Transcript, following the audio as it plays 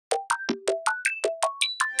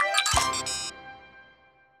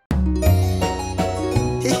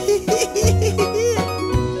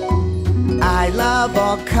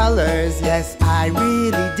all colors, yes, I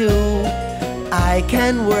really do. I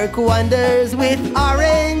can work wonders with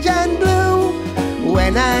orange and blue.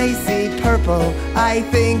 When I see purple, I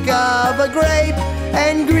think of a grape,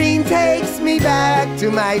 and green takes me back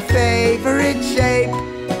to my favorite shape.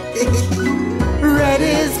 Red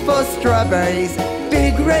is for strawberries,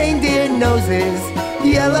 big reindeer noses.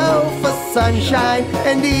 Yellow for sunshine,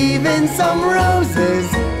 and even some roses.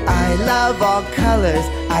 I love all colors,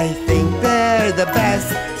 I think they're the best.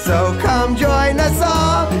 So come join us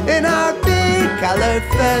all in our big color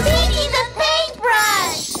fest. Petey the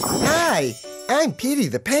Paintbrush! Hi, I'm Petey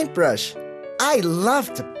the Paintbrush. I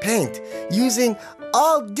love to paint using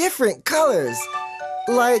all different colors,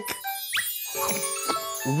 like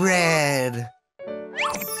red,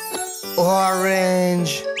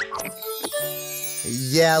 orange,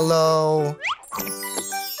 yellow,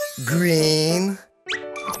 green,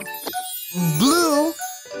 blue,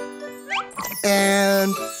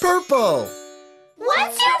 and purple.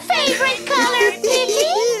 What's your favorite color,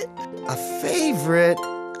 Petey? A favorite?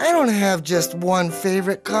 I don't have just one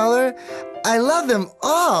favorite color. I love them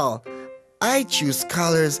all. I choose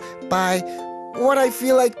colors by what I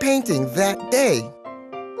feel like painting that day.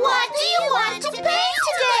 What do you want to paint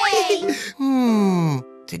today?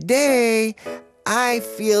 Today I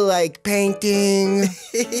feel like painting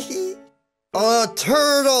a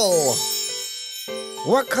turtle.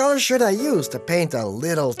 What color should I use to paint a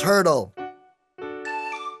little turtle?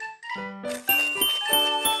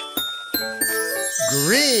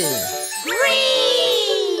 Green.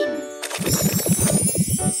 Green!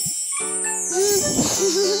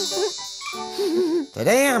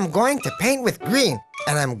 Today I'm going to paint with green,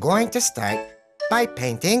 and I'm going to start by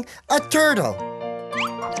painting a turtle.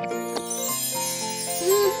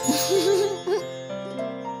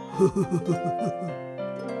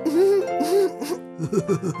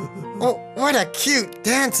 Oh, what a cute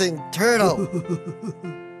dancing turtle.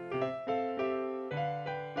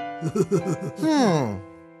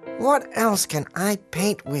 What else can I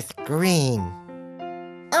paint with green?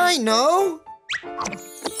 I know!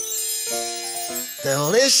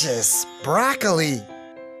 Delicious broccoli.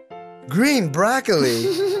 Green broccoli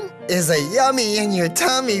is a yummy in your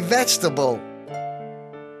tummy vegetable.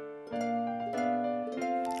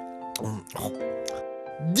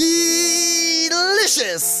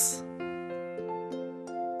 Delicious!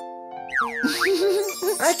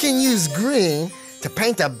 I can use green to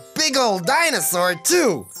paint a big old dinosaur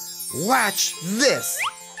too. Watch this.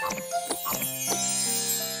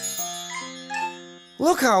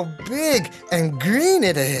 Look how big and green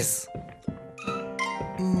it is.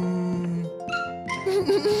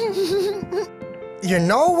 You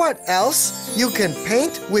know what else you can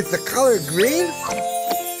paint with the color green?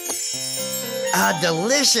 A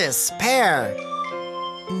delicious pear.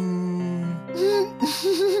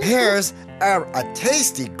 Pears are a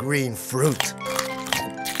tasty green fruit.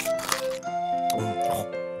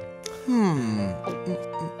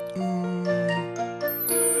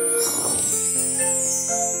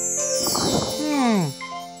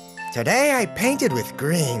 Today I painted with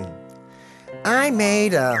green. I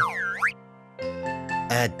made a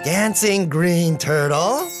dancing green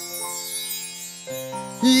turtle,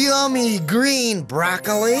 yummy green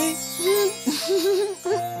broccoli,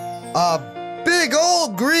 a big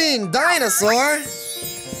old green dinosaur,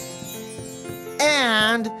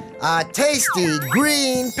 and a tasty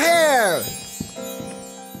green pear.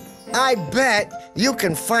 I bet you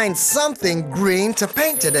can find something green to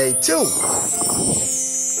paint today, too.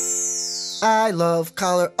 I love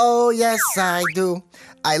color, oh yes I do.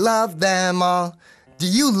 I love them all. Do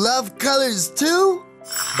you love colors too?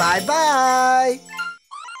 Bye-bye.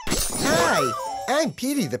 Hi, I'm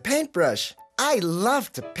Petey the Paintbrush. I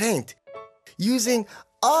love to paint using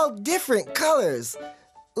all different colors,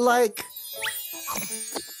 like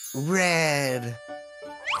red,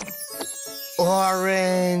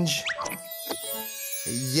 orange,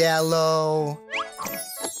 yellow,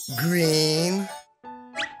 green,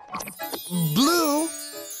 blue,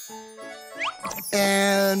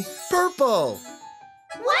 and purple.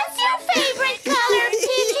 What's your favorite color,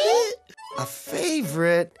 Petey? A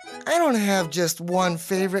favorite? I don't have just one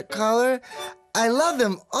favorite color. I love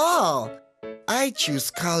them all. I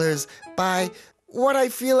choose colors by what I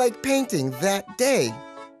feel like painting that day.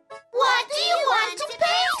 What do you want to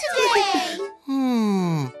paint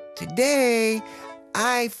today? Today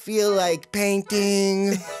I feel like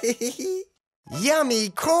painting yummy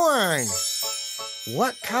corn.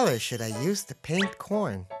 What color should I use to paint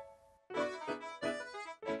corn?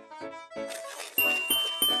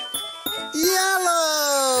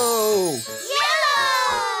 Yellow!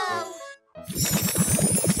 Yellow!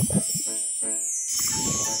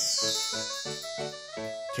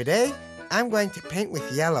 Today, I'm going to paint with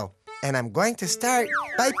yellow, and I'm going to start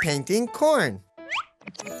by painting corn.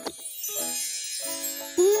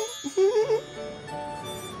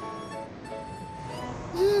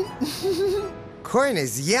 Corn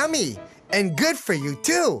is yummy and good for you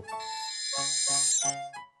too.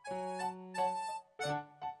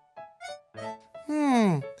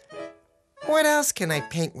 What else can I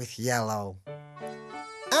paint with yellow?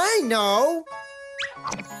 I know!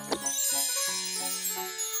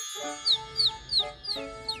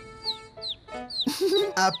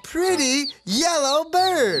 A pretty yellow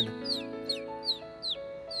bird.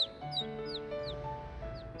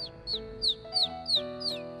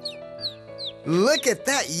 Look at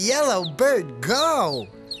that yellow bird go!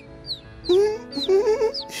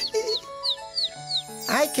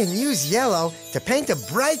 I can use yellow to paint a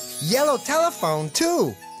bright yellow telephone,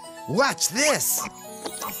 too. Watch this.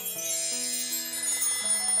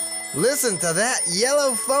 Listen to that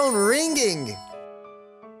yellow phone ringing.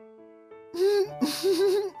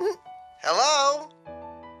 Hello?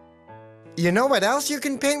 You know what else you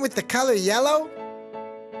can paint with the color yellow?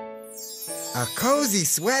 A cozy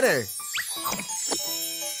sweater.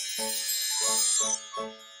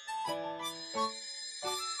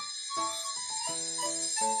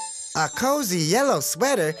 A cozy yellow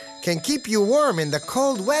sweater can keep you warm in the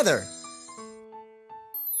cold weather.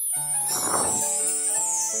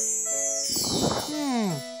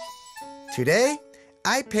 Today,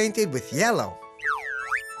 I painted with yellow.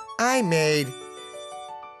 I made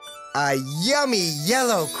a yummy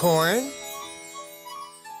yellow corn,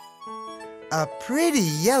 a pretty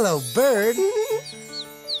yellow bird,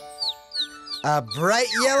 a bright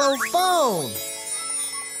yellow phone,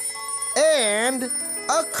 and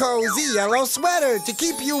a cozy yellow sweater to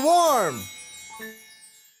keep you warm.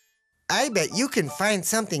 I bet you can find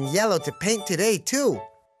something yellow to paint today, too.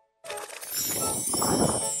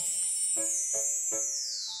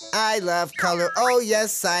 I love color, oh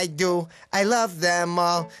yes I do. I love them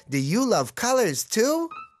all. Do you love colors too?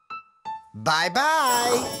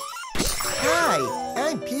 Bye-bye. Hi,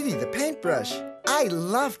 I'm Petey the Paintbrush. I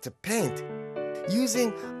love to paint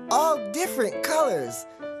using all different colors,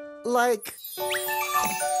 like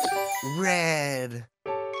red,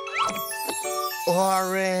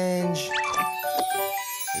 orange,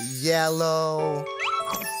 yellow,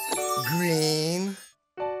 green,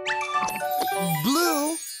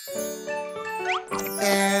 blue,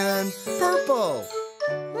 and purple.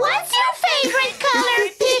 What's your favorite color,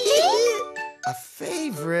 Petey? A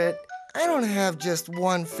favorite? I don't have just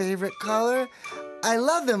one favorite color. I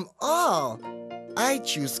love them all. I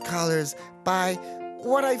choose colors by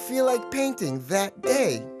what I feel like painting that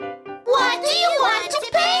day. What do you want to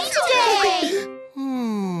paint today?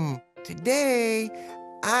 Today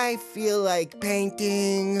I feel like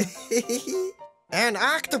painting an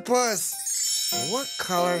octopus. What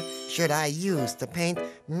color should I use to paint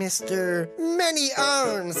Mr. Many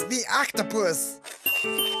Arms, the octopus?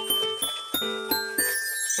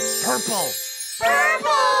 Purple.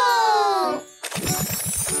 Purple!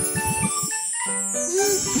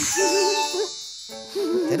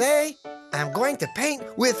 Today, I'm going to paint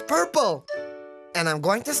with purple. And I'm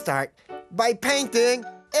going to start by painting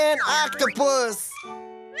an octopus.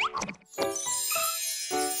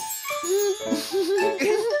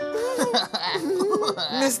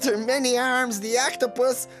 Mr. Many Arms, the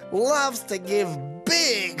octopus, loves to give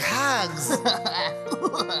big hugs.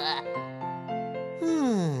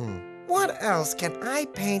 What else can I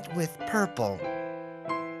paint with purple?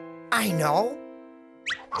 I know.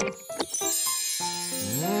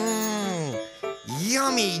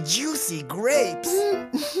 Yummy, juicy grapes.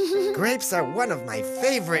 Grapes are one of my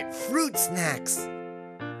favorite fruit snacks.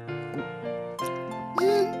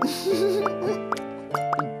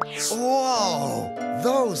 Whoa,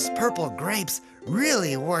 those purple grapes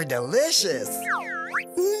really were delicious.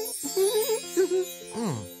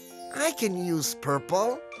 I can use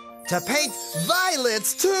purple to paint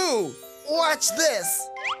violets too. Watch this.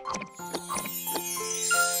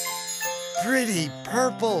 Pretty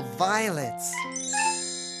purple violets.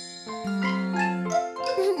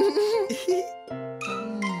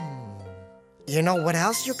 You know what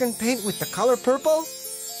else you can paint with the color purple?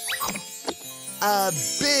 A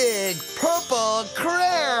big purple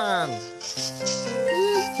crayon!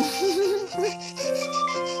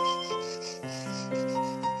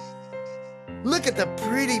 Look at the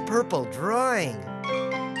pretty purple drawing.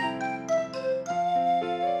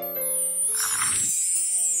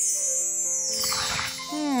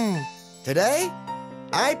 Today,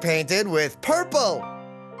 I painted with purple.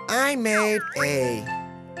 I made a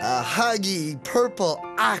A huggy purple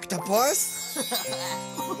octopus?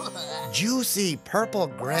 Juicy purple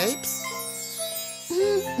grapes?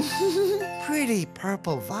 Pretty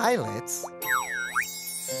purple violets?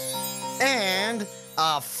 And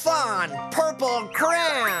a fun purple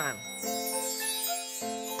crayon!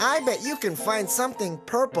 I bet you can find something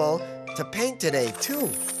purple to paint today, too.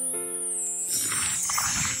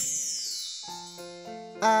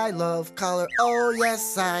 I love color, oh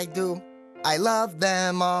yes I do. I love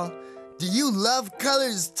them all. Do you love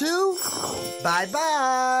colors too?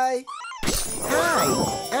 Bye-bye.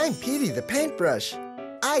 Hi, I'm Petey the Paintbrush.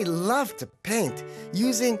 I love to paint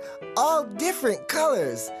using all different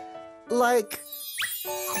colors, like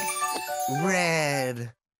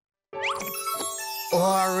red,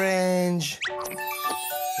 orange,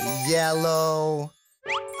 yellow,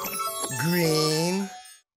 green,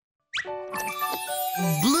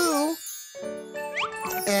 blue,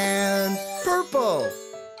 and purple.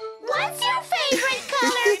 What's your favorite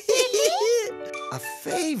color, Petey? A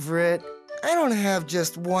favorite? I don't have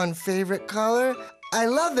just one favorite color. I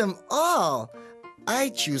love them all. I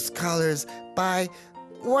choose colors by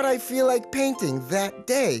what I feel like painting that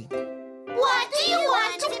day. What do you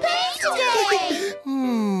want to paint today?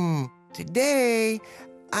 Today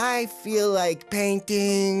I feel like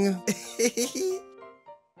painting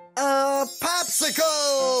a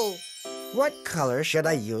popsicle. What color should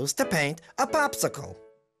I use to paint a popsicle?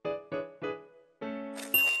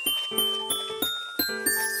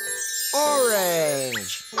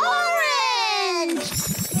 Orange. Orange!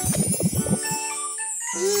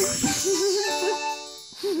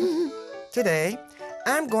 Today,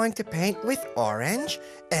 I'm going to paint with orange,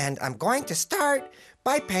 and I'm going to start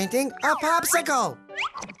by painting a popsicle.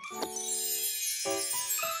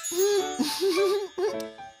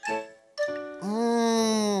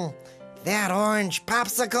 That orange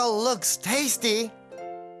popsicle looks tasty.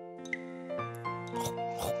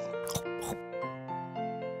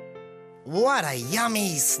 What a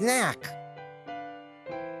yummy snack.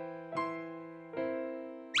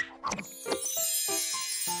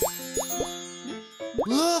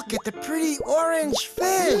 Look at the pretty orange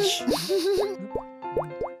fish.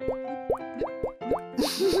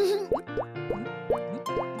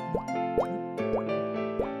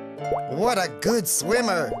 What a good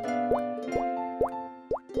swimmer.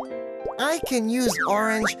 I can use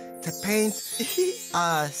orange to paint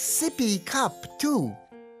a sippy cup, too.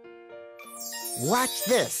 Watch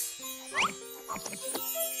this.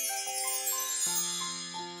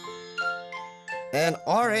 An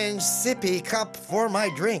orange sippy cup for my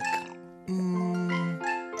drink.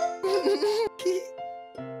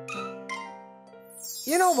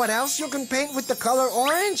 You know what else you can paint with the color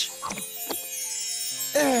orange?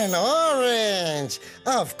 An orange,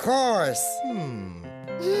 of course.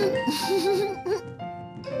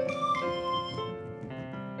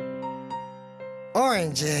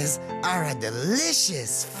 Oranges are a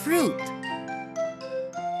delicious fruit.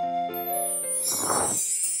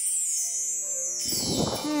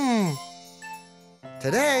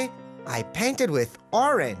 Today, I painted with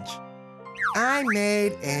orange. I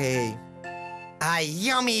made a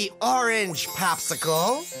yummy orange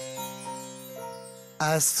popsicle,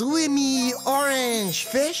 a swimmy orange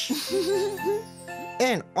fish,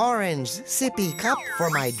 an orange sippy cup for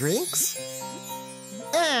my drinks,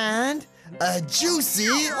 and a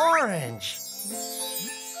juicy orange.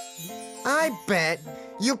 I bet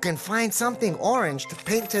you can find something orange to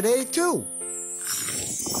paint today, too.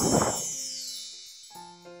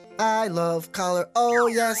 I love color, oh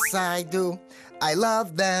yes I do. I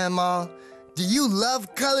love them all. Do you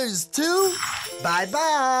love colors too?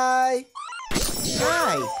 Bye-bye.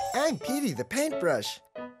 Hi, I'm Petey the Paintbrush.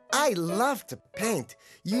 I love to paint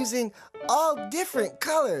using all different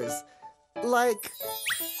colors, like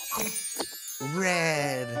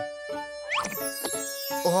red,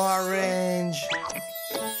 orange,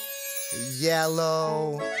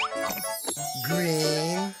 yellow,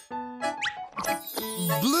 green,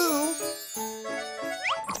 blue,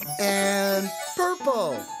 and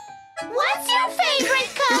purple. What's your favorite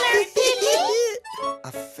color, Petey?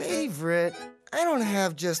 A favorite? I don't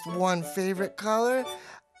have just one favorite color.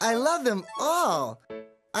 I love them all.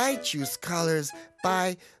 I choose colors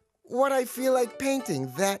by what I feel like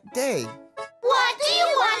painting that day. What do you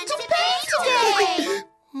want to paint today?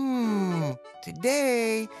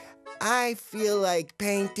 Today, I feel like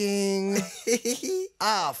painting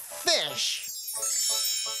a fish.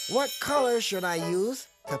 What color should I use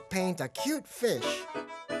to paint a cute fish?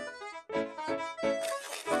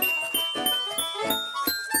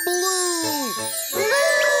 Blue! Blue!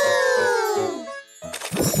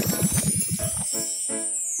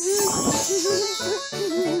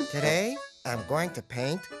 I'm going to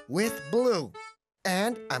paint with blue.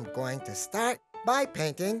 And I'm going to start by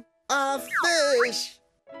painting a fish.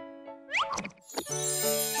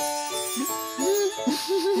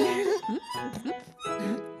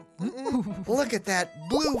 Look at that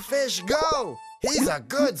blue fish go! He's a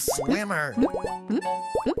good swimmer.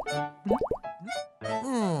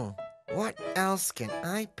 What else can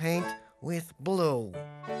I paint with blue?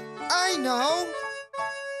 I know!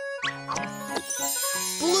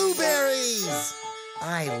 Blueberries!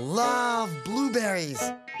 I love blueberries.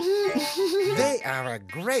 They are a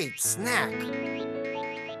great snack.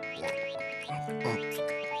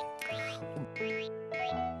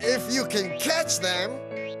 If you can catch them.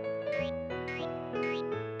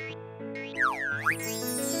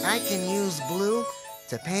 I can use blue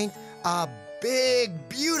to paint a big,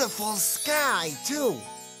 beautiful sky, too.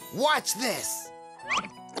 Watch this.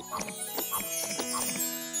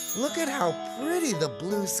 Look at how pretty the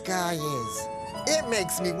blue sky is. It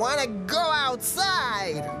makes me want to go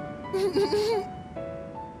outside.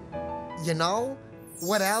 You know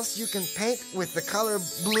what else you can paint with the color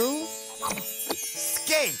blue?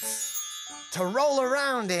 Skates to roll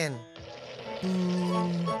around in.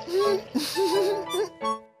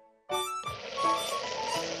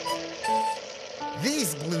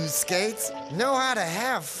 These blue skates know how to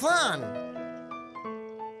have fun.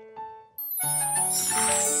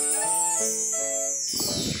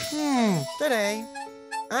 Today,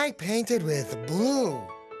 I painted with blue.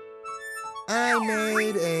 I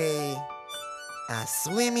made a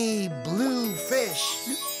swimmy blue fish,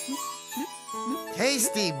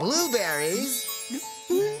 tasty blueberries,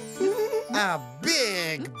 a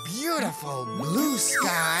big, beautiful blue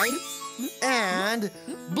sky, and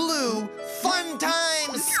blue fun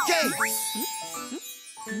time skates.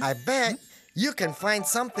 I bet you can find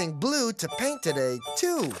something blue to paint today,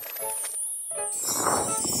 too.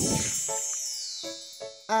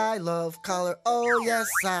 I love color, oh yes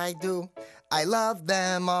I do. I love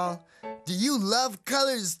them all. Do you love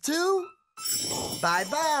colors too?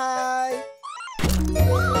 Bye-bye.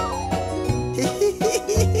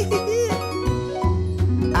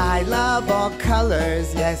 I love all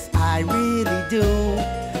colors, yes I really do.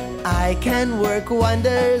 I can work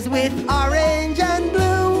wonders with orange and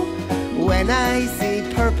blue. When I see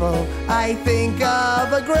purple, I think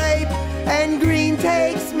of a grape, and green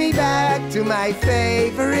takes me back to my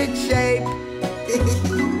favorite shape.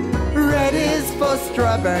 Red is for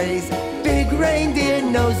strawberries, big reindeer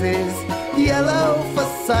noses, yellow for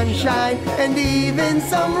sunshine, and even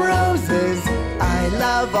some roses. I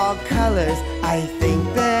love all colors, I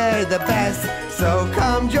think they're the best. So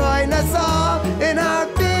come join us all in our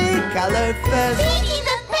big color fest. Petey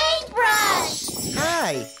the Paintbrush!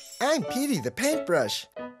 Hi, I'm Petey the Paintbrush.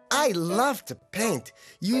 I love to paint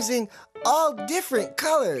using all different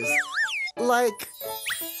colors, like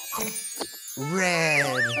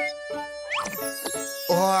red,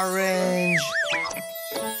 orange,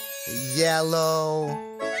 yellow,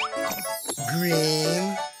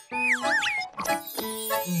 green,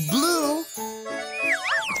 blue,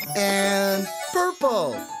 and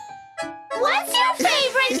purple. What's your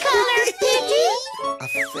favorite color, Petey? A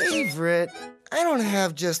favorite? I don't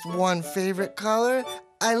have just one favorite color.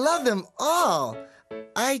 I love them all.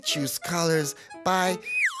 I choose colors by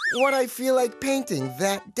what I feel like painting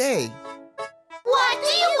that day. What do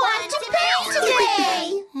you want to paint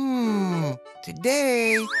today?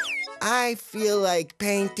 Today I feel like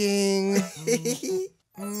painting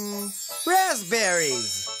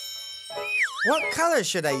raspberries. What color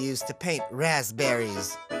should I use to paint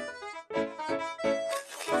raspberries?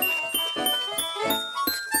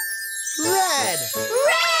 Red!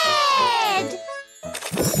 Red!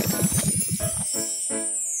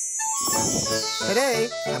 Today,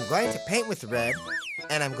 I'm going to paint with red,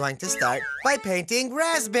 and I'm going to start by painting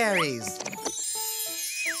raspberries.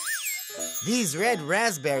 These red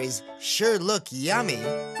raspberries sure look yummy.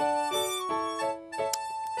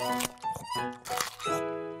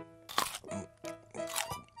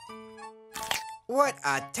 What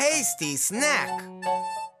a tasty snack!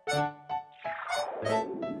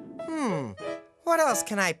 What else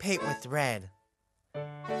can I paint with red?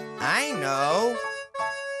 I know!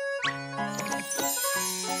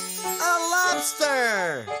 A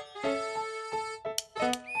lobster!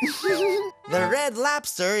 The red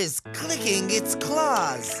lobster is clicking its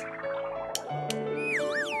claws.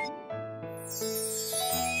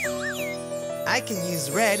 I can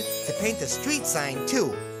use red to paint a street sign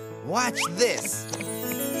too. Watch this.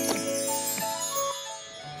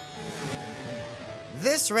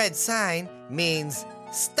 This red sign means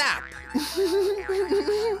stop.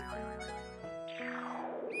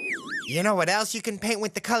 You know what else you can paint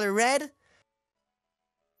with the color red?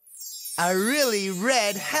 A really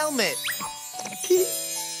red helmet.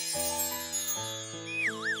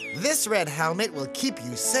 This red helmet will keep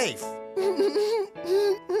you safe.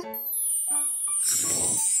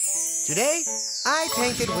 Today, I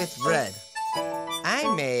painted with red.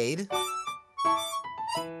 I made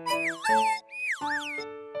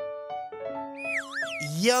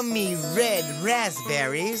yummy red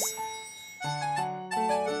raspberries,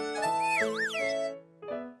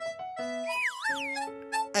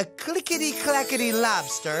 a clickety-clackety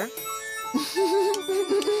lobster,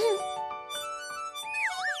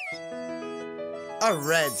 a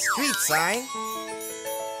red street sign,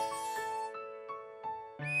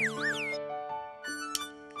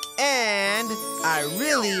 and a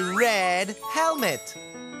really red helmet.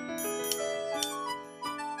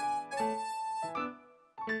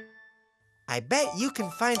 I bet you can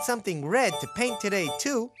find something red to paint today,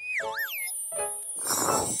 too.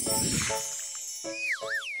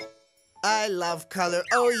 I love color,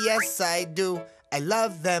 oh yes I do. I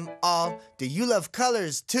love them all. Do you love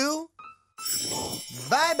colors, too?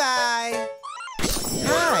 Bye-bye!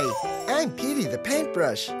 Hi, I'm Petey the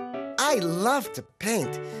Paintbrush. I love to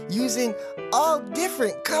paint using all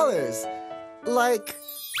different colors, like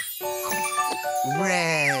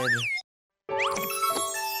red,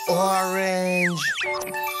 orange,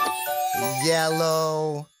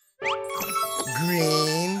 yellow,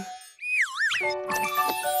 green,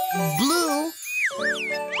 blue,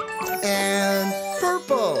 and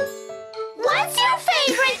purple. What's your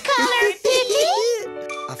favorite color, Petey?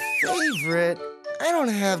 A favorite? I don't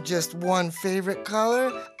have just one favorite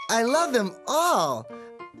color. I love them all.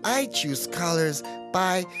 I choose colors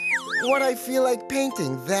by what I feel like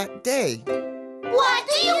painting that day. What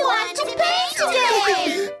do you want to paint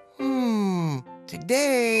today?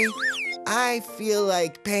 Today I feel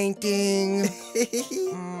like painting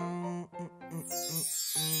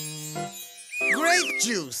grape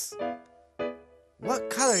juice. What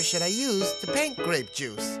color should I use to paint grape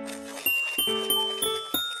juice?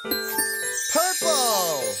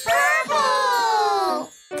 Purple! Purple!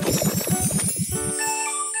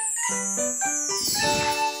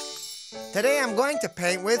 Today I'm going to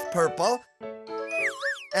paint with purple,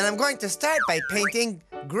 and I'm going to start by painting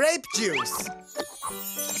grape juice.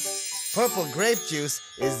 Purple grape juice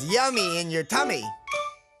is yummy in your tummy.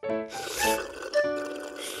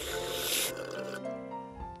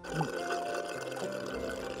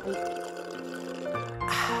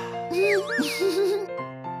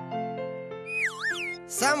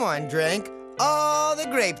 Someone drank all the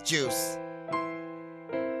grape juice.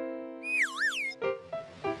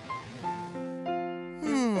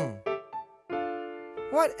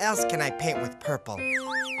 What else can I paint with purple?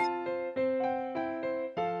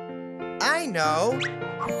 I know!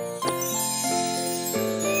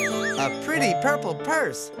 A pretty purple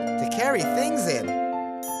purse to carry things in.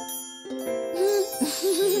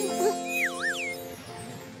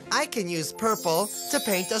 I can use purple to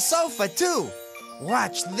paint a sofa, too.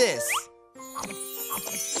 Watch this.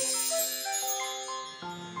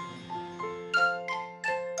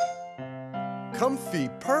 Comfy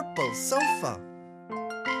purple sofa.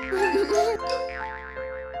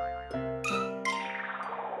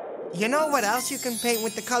 You know what else you can paint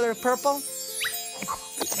with the color purple?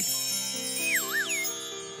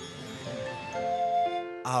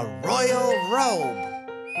 A royal robe.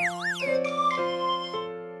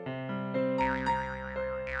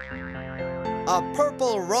 A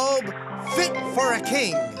purple robe fit for a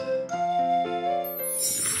king.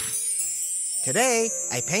 Today,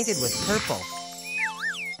 I painted with purple.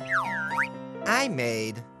 I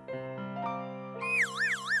made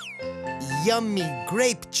yummy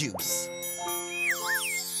grape juice,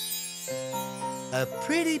 a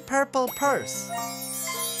pretty purple purse,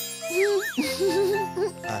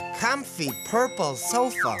 a comfy purple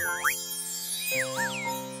sofa,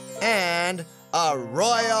 and a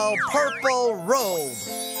royal purple robe.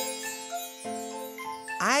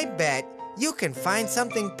 I bet you can find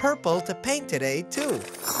something purple to paint today, too.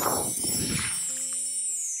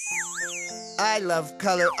 I love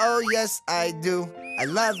color, oh yes I do. I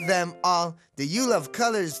love them all. Do you love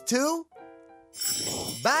colors too?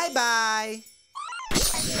 Bye-bye.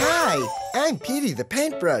 Hi, I'm Petey the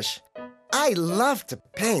Paintbrush. I love to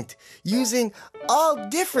paint using all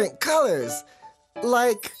different colors,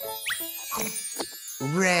 like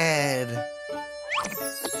red,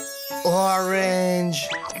 orange,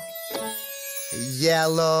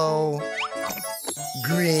 yellow,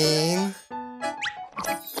 green,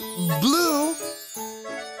 blue,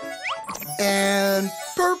 and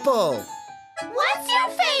purple. What's your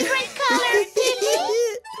favorite color, Petey?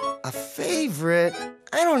 A favorite?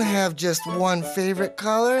 I don't have just one favorite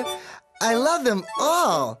color. I love them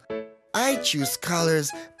all. I choose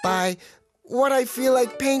colors by what I feel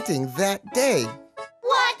like painting that day.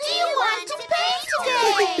 What do you want to paint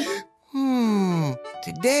today?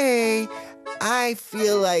 Today I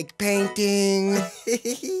feel like painting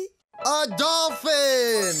a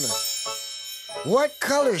dolphin. What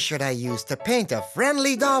color should I use to paint a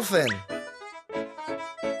friendly dolphin?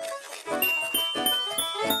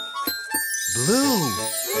 Blue.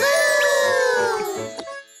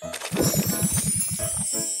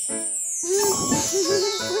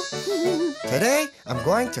 Today, I'm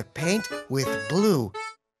going to paint with blue.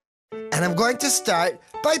 And I'm going to start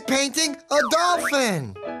by painting a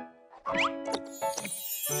dolphin.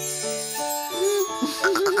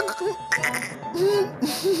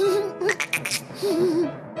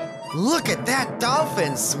 Look at that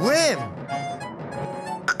dolphin swim.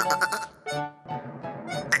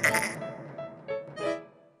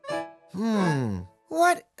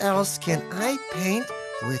 What else can I paint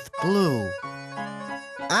with blue?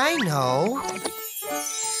 I know.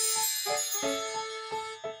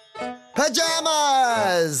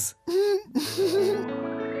 Pajamas!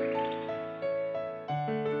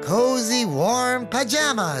 Cozy, warm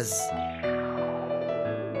pajamas.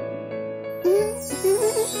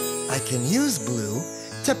 I can use blue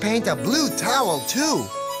to paint a blue towel, too.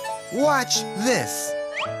 Watch this.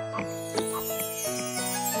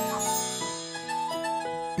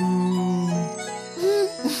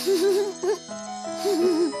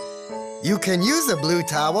 You can use a blue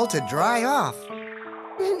towel to dry off.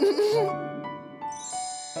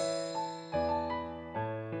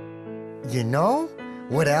 You know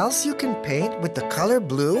what else you can paint with the color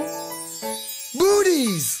blue?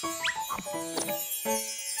 Booties!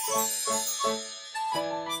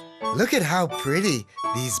 Look at how pretty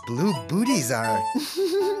these blue booties are.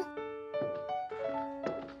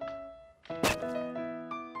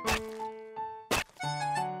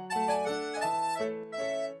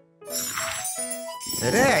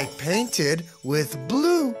 Today I painted with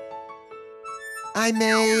blue. I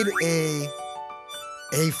made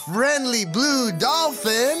a friendly blue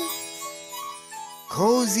dolphin,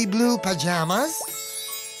 cozy blue pajamas,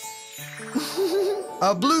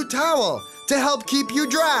 a blue towel to help keep you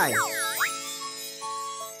dry,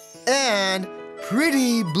 and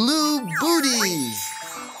pretty blue booties.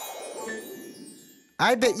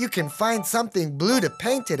 I bet you can find something blue to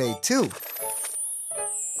paint today, too.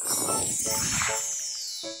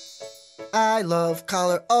 I love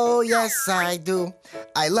color, oh yes I do.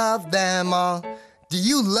 I love them all. Do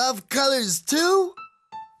you love colors too?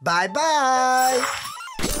 Bye-bye.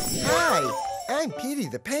 Hi, I'm Petey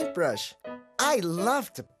the Paintbrush. I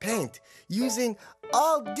love to paint using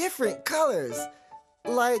all different colors,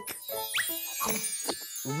 like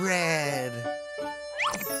red,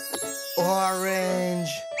 orange,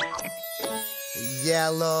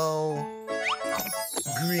 yellow,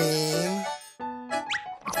 green,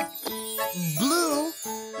 blue,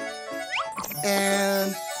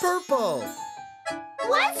 and purple.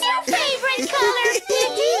 What's your favorite color,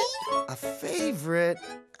 Petey? A favorite?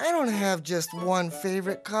 I don't have just one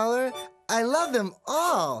favorite color. I love them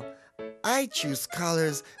all. I choose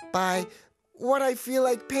colors by what I feel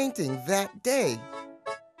like painting that day.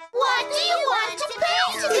 What do you want to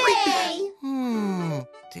paint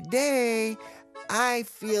today? Today I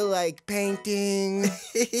feel like painting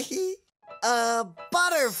a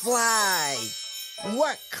butterfly.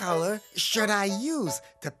 What color should I use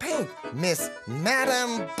to paint Miss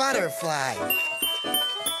Madam Butterfly?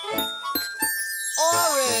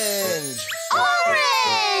 Orange!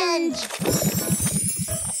 Orange!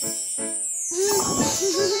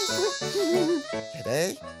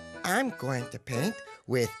 Today, I'm going to paint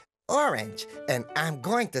with orange, and I'm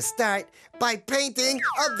going to start by painting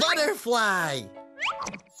a butterfly.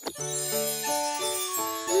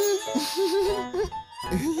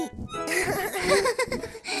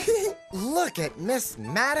 Look at Miss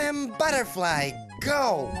Madam Butterfly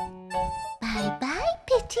go. Bye-bye,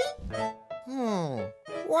 Petey.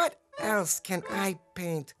 What else can I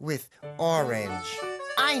paint with orange?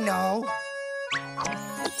 I know.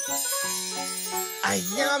 A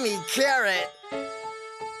yummy carrot.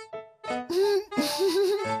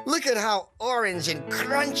 Look at how orange and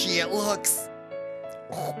crunchy it looks.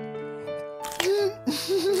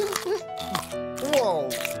 Whoa,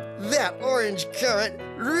 that orange carrot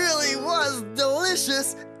really was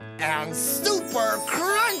delicious and super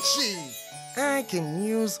crunchy. I can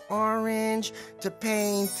use orange to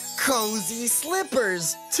paint cozy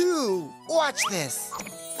slippers, too. Watch this.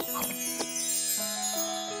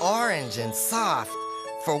 Orange and soft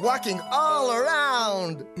for walking all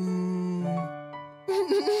around.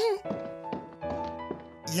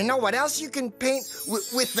 You know what else you can paint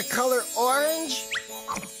with the color orange?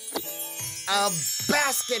 A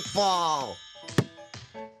basketball.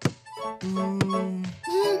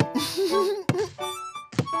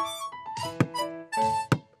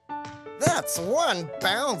 That's one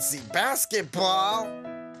bouncy basketball.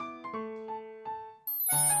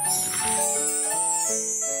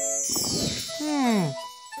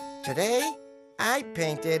 Today, I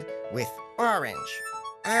painted with orange.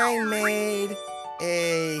 I made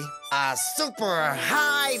a super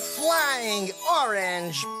high-flying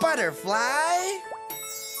orange butterfly,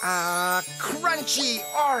 a crunchy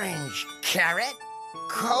orange carrot,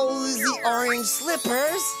 cozy orange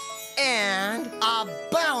slippers, and a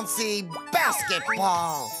bouncy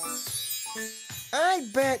basketball. I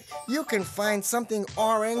bet you can find something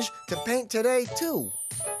orange to paint today, too.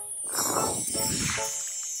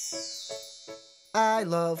 I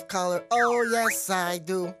love color, oh yes I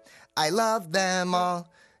do. I love them all.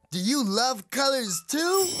 Do you love colors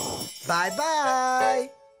too? Bye-bye.